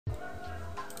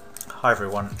Hi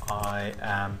everyone, I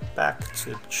am back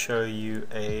to show you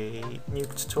a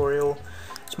Nuke tutorial.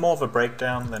 It's more of a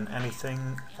breakdown than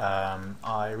anything.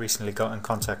 I recently got in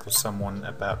contact with someone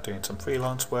about doing some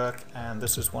freelance work, and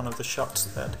this is one of the shots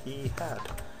that he had.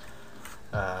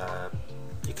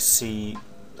 You can see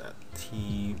that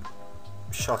he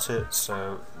shot it,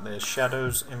 so there's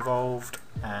shadows involved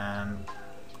and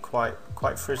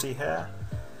quite frizzy hair.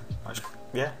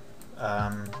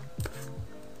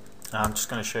 I'm just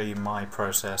going to show you my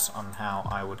process on how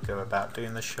I would go about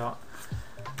doing this shot.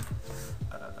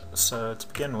 So to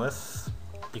begin with,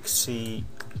 you can see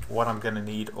what I'm going to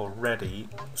need already.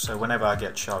 So whenever I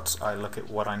get shots, I look at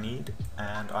what I need,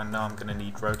 and I know I'm going to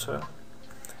need rotor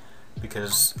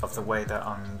because of the way that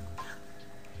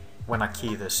when I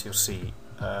key this, you'll see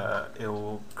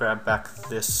it'll grab back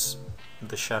the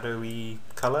shadowy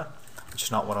color, which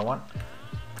is not what I want.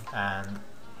 And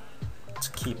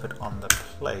to keep it on the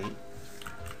plate,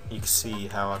 you can see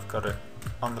how I've got it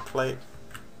on the plate,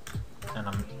 and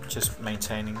I'm just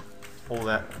maintaining all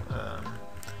that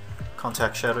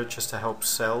contact shadow just to help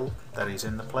sell that he's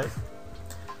in the plate.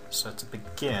 So to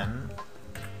begin,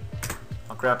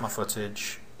 I'll grab my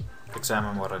footage,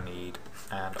 examine what I need,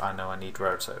 and I know I need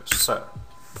rotos. So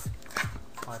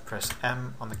if I press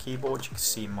M on the keyboard, you can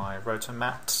see my rotor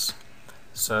mats.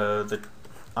 So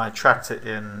I tracked it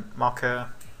in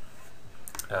Mocha.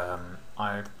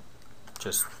 I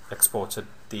just exported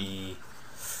a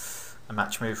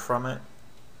match move from it.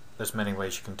 There's many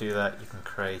ways you can do that. You can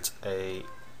create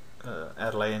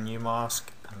add layer new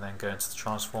mask and then go into the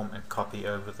transform and copy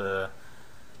over the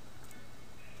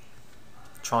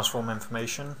transform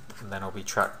information, and then it'll be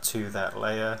tracked to that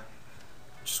layer,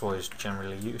 which is always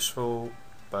generally useful,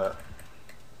 but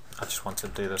I just want to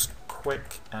do this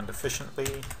quick and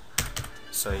efficiently.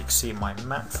 So you can see my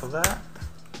map for that.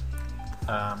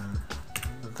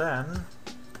 Then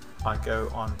I go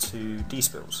on to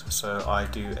despills. So I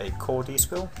do a core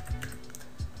despill,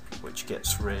 which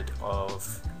gets rid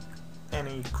of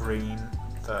any green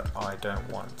that I don't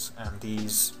want, and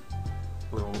these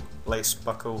little lace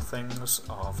buckle things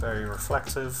are very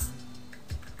reflective,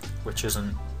 which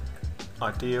isn't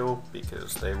ideal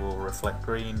because they will reflect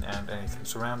green and anything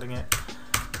surrounding it,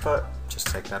 but just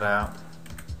take that out.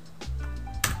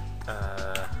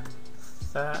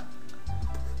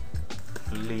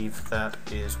 Leave that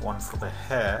is one for the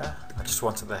hair. I just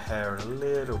wanted the hair a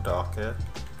little darker,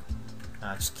 and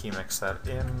I just key mix that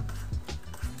in,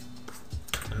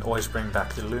 and always bring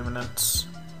back the luminance.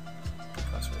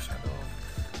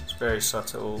 It's very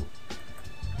subtle,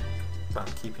 but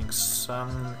I'm keeping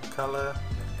some color.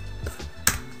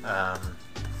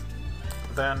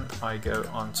 Then I go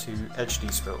on to edge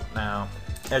despill. Now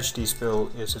edge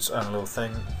despill is its own little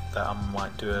thing that I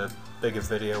might do a bigger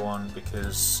video on,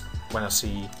 because when I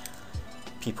see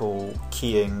people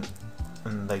keying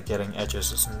and they're getting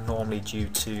edges, it's normally due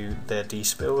to their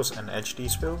despills and edge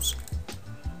despills.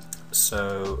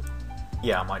 So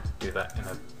yeah, I might do that in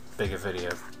a bigger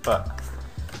video, but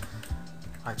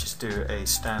I just do a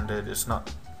standard. It's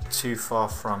not too far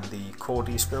from the core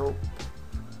despill,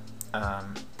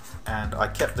 and I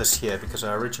kept this here because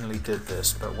I originally did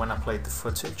this, but when I played the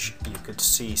footage you could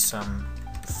see some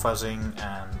fuzzing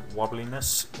and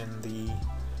wobbliness in the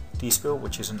despill,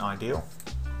 which isn't ideal.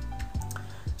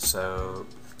 So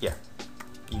yeah,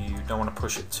 you don't want to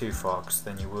push it too far, because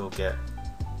then you will get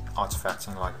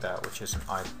artifacting like that, which isn't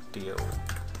ideal.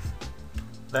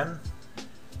 Then,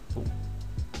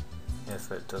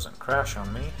 if it doesn't crash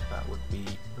on me, that would be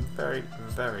very,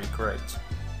 very great.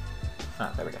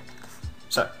 There we go.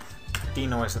 So,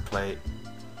 denoise the plate,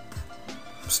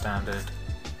 standard,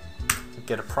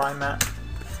 get a prime mat,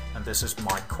 and this is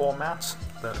my core mat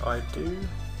that I do.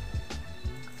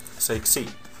 So you can see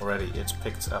already it's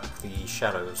picked up the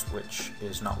shadows, which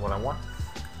is not what I want.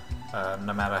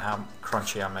 No matter how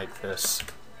crunchy I make this,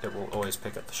 it will always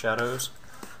pick up the shadows.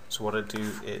 So what I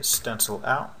do is stencil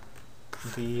out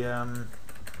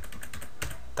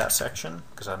that section,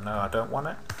 because I know I don't want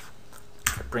it.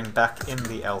 I bring back in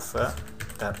the alpha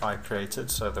that I created,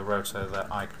 so the roto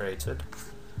that I created.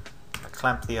 I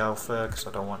clamp the alpha because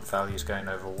I don't want values going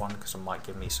over 1, because it might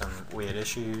give me some weird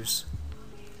issues.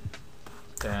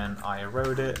 Then I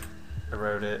erode it,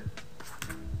 and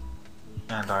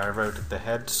I eroded the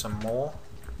head some more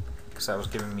because that was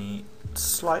giving me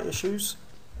slight issues.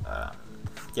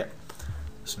 Yeah.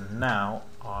 So now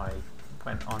I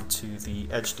went on to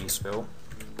the edge despill,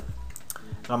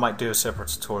 and I might do a separate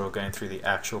tutorial going through the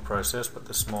actual process, but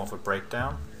this is more of a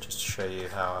breakdown just to show you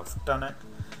how I've done it.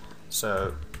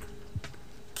 So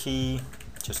key,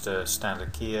 just a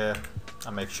standard keyer. I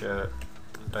make sure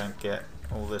I don't get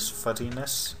all this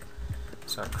fuzziness.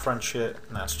 So I crunch it,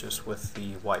 and that's just with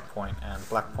the white point and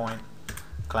black point.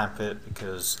 Clamp it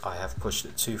because I have pushed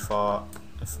it too far.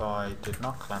 If I did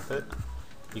not clamp it,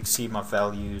 you can see my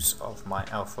values of my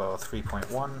alpha are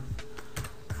 3.1,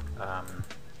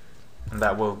 and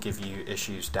that will give you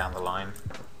issues down the line.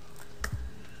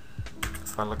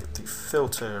 If I look at the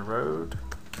filter erode,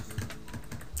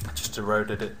 I just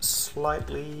eroded it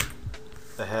slightly.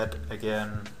 The head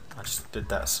again, I just did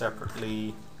that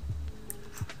separately.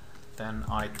 Then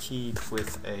I keyed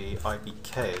with a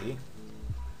IBK.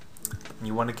 And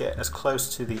you want to get as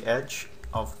close to the edge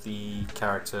of the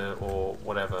character or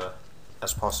whatever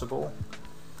as possible.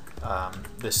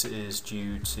 This is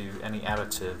due to any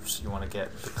additives. You want to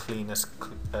get the cleanest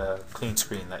clean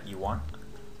screen that you want,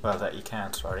 well, that you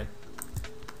can, sorry.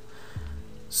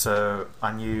 So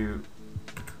I knew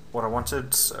what I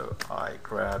wanted, so I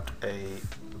grabbed a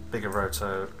bigger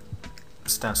roto,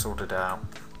 stenciled it out,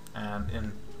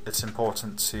 and it's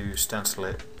important to stencil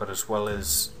it, but as well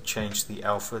as change the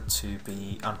alpha to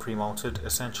be unpremulted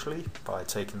essentially by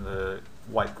taking the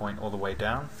white point all the way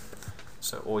down,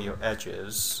 so all your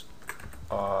edges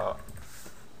are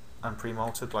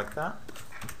unpremulted like that.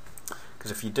 Because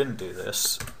if you didn't do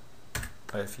this,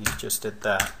 or if you just did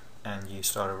that and you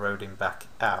start eroding back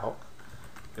out,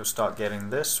 you'll start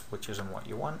getting this, which isn't what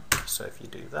you want. So if you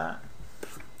do that,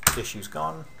 issue's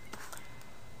gone.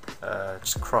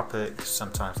 Just crop it, 'cause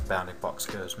sometimes the bounding box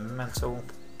goes mental.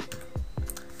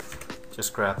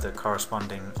 Just grab the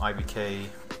corresponding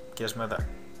IBK gizmo. That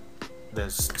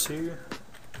there's two,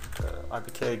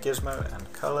 IBK gizmo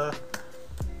and color.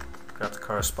 Grab the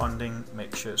corresponding,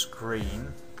 make sure it's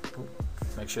green.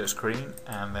 Make sure it's green,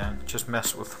 and then just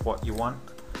mess with what you want.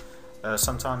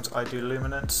 Sometimes I do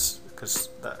luminance because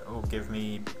that will give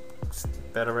me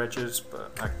better edges,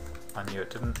 but I knew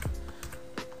it didn't.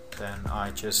 Then I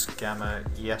just gamma.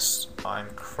 Yes, I'm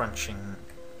crunching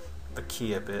the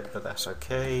key a bit, but that's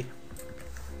okay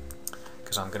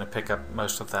because I'm going to pick up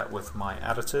most of that with my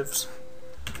additives.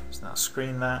 So now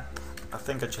screen that. I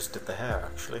think I just did the hair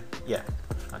actually. Yeah,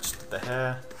 I just did the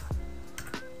hair.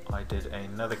 I did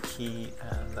another key,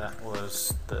 and that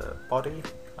was the body.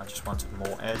 I just wanted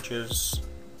more edges,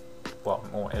 well,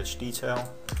 more edge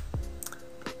detail.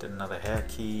 Did another hair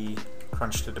key,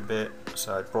 crunched it a bit,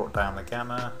 so I brought down the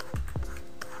gamma,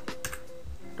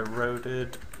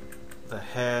 eroded the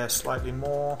hair slightly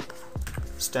more,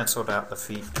 stenciled out the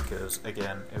feet because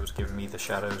again it was giving me the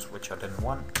shadows which I didn't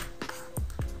want.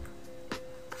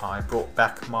 I brought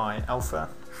back my alpha,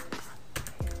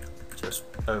 just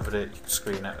overed it, you can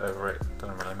screen it over it,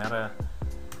 doesn't really matter.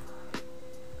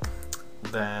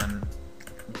 Then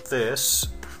this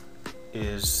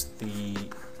is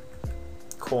the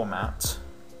core mat.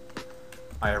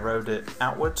 I erode it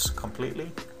outwards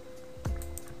completely,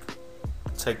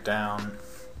 take down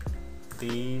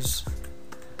these,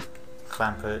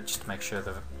 clamp it just to make sure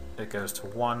that it goes to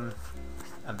 1,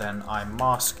 and then I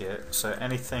mask it so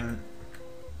anything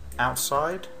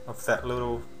outside of that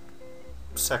little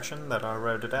section that I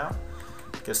eroded out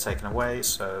gets taken away,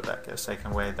 so that gets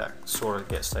taken away, that sort of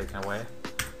gets taken away.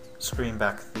 Screen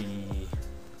back the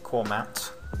core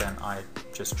mat, then I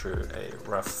just drew a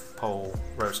rough pole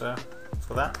rotor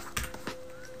for that.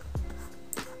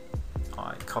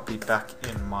 I copied back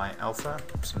in my alpha,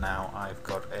 so now I've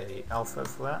got a alpha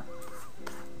for that.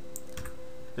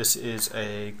 This is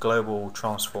a global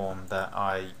transform that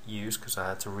I use because I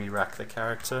had to re-rack the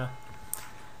character,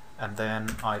 and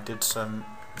then I did some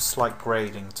slight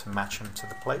grading to match him to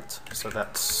the plate, so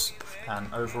that's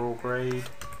an overall grade.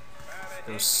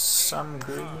 There was some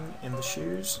green in the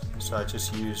shoes, so I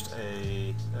just used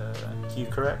a hue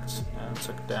correct and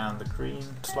took down the green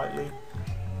slightly.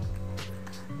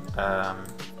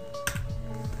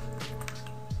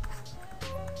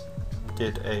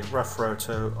 Did a rough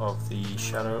roto of the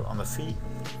shadow on the feet.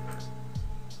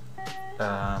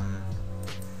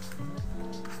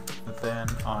 Then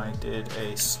I did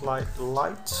a slight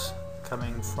light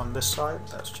coming from this side.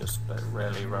 That's just a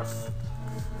really rough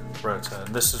rotor.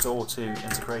 And this is all to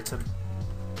integrate it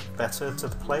better to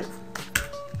the plate.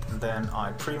 And then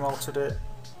I pre-malted it.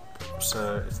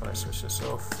 So if I switch this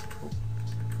off,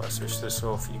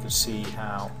 you can see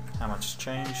how much has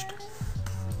changed.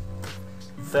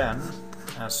 Then,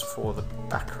 as for the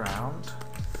background,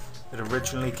 it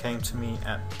originally came to me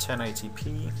at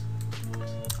 1080p.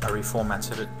 I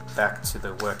reformatted it back to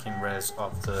the working res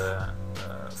of the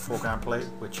foreground plate,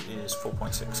 which is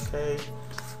 4.6K.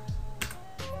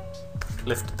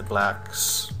 Lifted the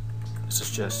blacks. This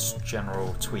is just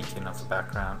general tweaking of the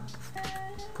background.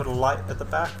 Put a light at the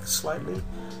back slightly,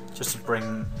 just to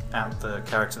bring out the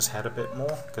character's head a bit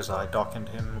more, because I darkened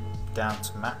him down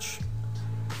to match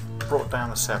brought down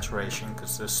the saturation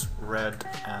because this red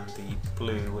and the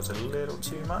blue was a little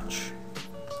too much.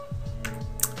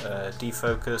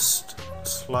 Defocused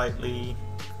slightly,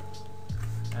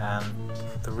 and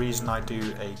the reason I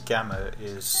do a gamma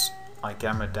is I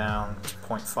gamma down to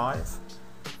 0.5,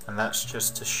 and that's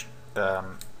just to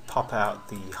pop out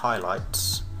the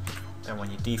highlights, and when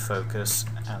you defocus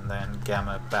and then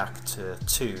gamma back to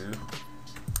 2,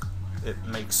 it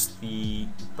makes the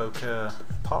bokeh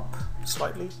pop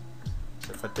slightly.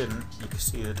 So if I didn't, you can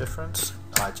see the difference.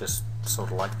 I just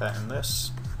sort of like that in this.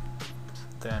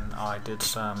 Then I did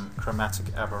some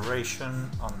chromatic aberration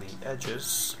on the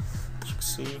edges, as you can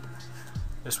see.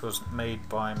 This was made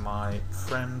by my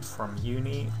friend from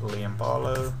uni, Jacob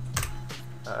Mollot.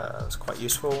 It was quite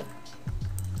useful.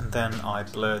 And then I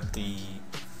blurred the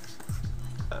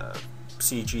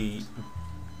CG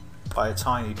by a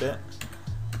tiny bit.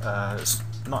 It's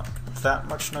not that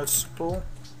much noticeable.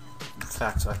 In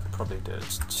fact, I could probably do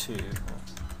it to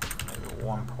maybe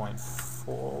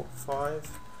 1.45,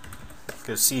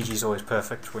 because CG is always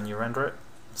perfect when you render it.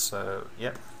 So,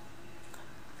 yep.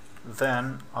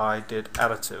 Then I did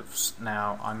additives.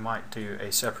 Now I might do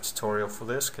a separate tutorial for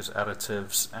this because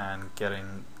additives and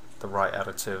getting the right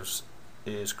additives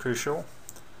is crucial.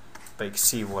 But you can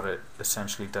see what it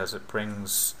essentially does. It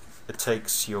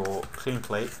takes your clean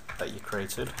plate that you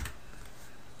created,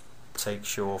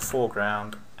 takes your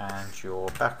foreground and your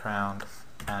background,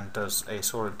 and does a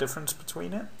sort of difference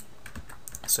between it.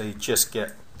 So you just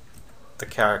get the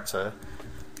character,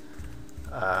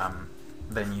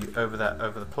 then you over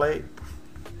the plate.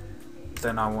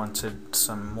 Then I wanted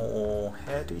some more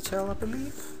hair detail, I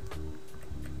believe.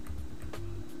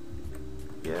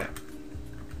 Yeah.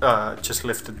 Just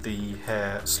lifted the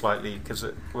hair slightly because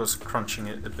it was crunching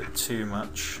it a bit too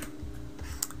much.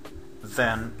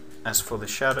 Then, as for the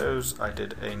shadows, I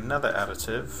did another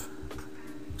additive.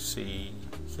 See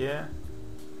here,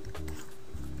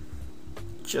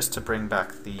 just to bring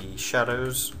back the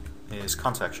shadows, is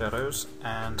contact shadows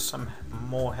and some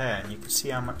more hair, and you can see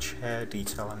how much hair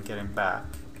detail I'm getting back.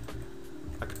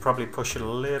 I could probably push it a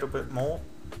little bit more,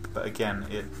 but again,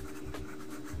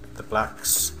 the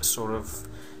blacks sort of,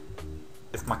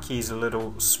 if my key's a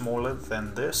little smaller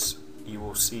than this, you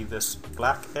will see this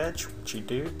black edge, which you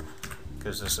do,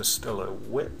 because this is still a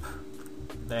whip.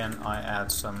 Then I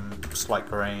add some slight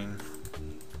grain,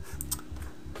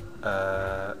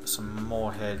 some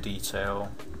more hair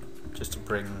detail, just to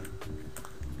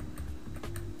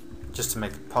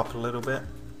make it pop a little bit.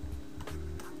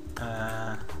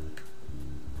 There.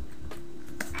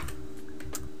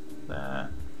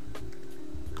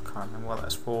 Can't remember what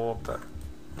that's for, but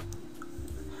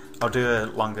I'll do a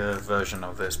longer version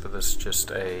of this, but this is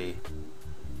just a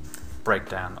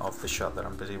breakdown of the shot that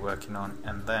I'm busy working on.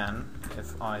 And then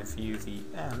if I view the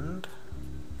end,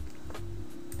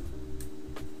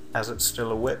 as it's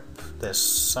still a whip, there's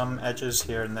some edges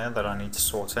here and there that I need to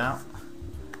sort out,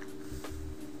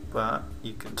 but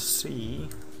you can see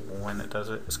when it does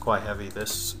it, it's quite heavy,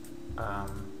 this,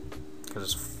 because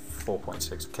it's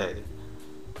 4.6K,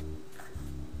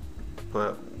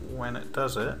 but when it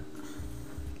does it,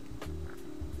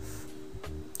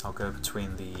 I'll go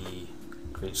between the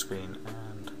green screen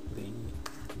and the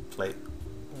plate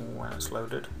when it's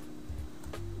loaded.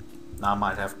 Now I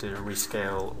might have to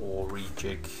rescale or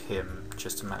rejig him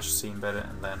just to match the scene better,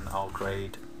 and then I'll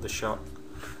grade the shot,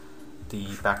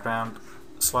 the background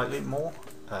slightly more,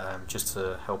 just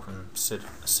to help him sit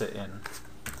in.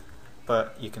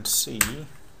 But you can see,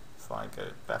 if I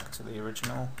go back to the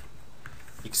original,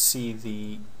 you can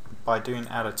see by doing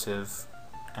additive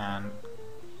and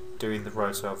doing the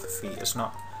roto of the feet, it's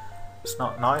not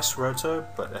nice roto,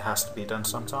 but it has to be done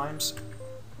sometimes.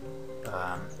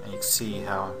 And you can see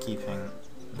how I'm keeping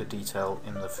the detail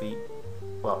in the feet,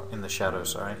 well, in the shadow,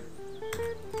 sorry.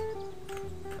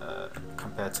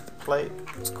 Compared to the plate,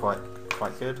 it's quite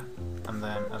good. And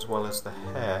then as well as the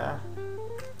hair,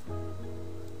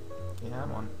 yeah,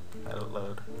 I'm on, let it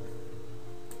load.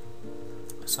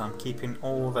 So I'm keeping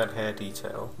all that hair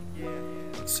detail. You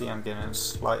can see I'm getting a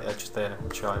slight edge there,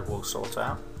 which I will sort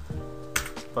out.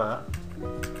 But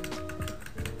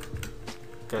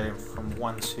going from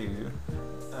 1 to, you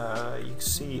can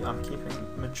see I'm keeping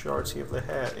the majority of the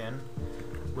hair in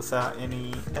without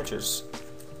any edges.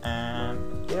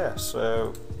 And yeah,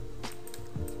 so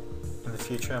in the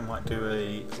future I might do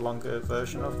a longer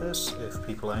version of this if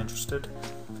people are interested.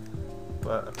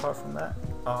 But apart from that,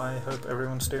 I hope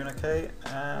everyone's doing okay,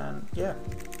 and yeah,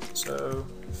 so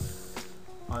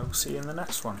I will see you in the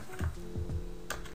next one.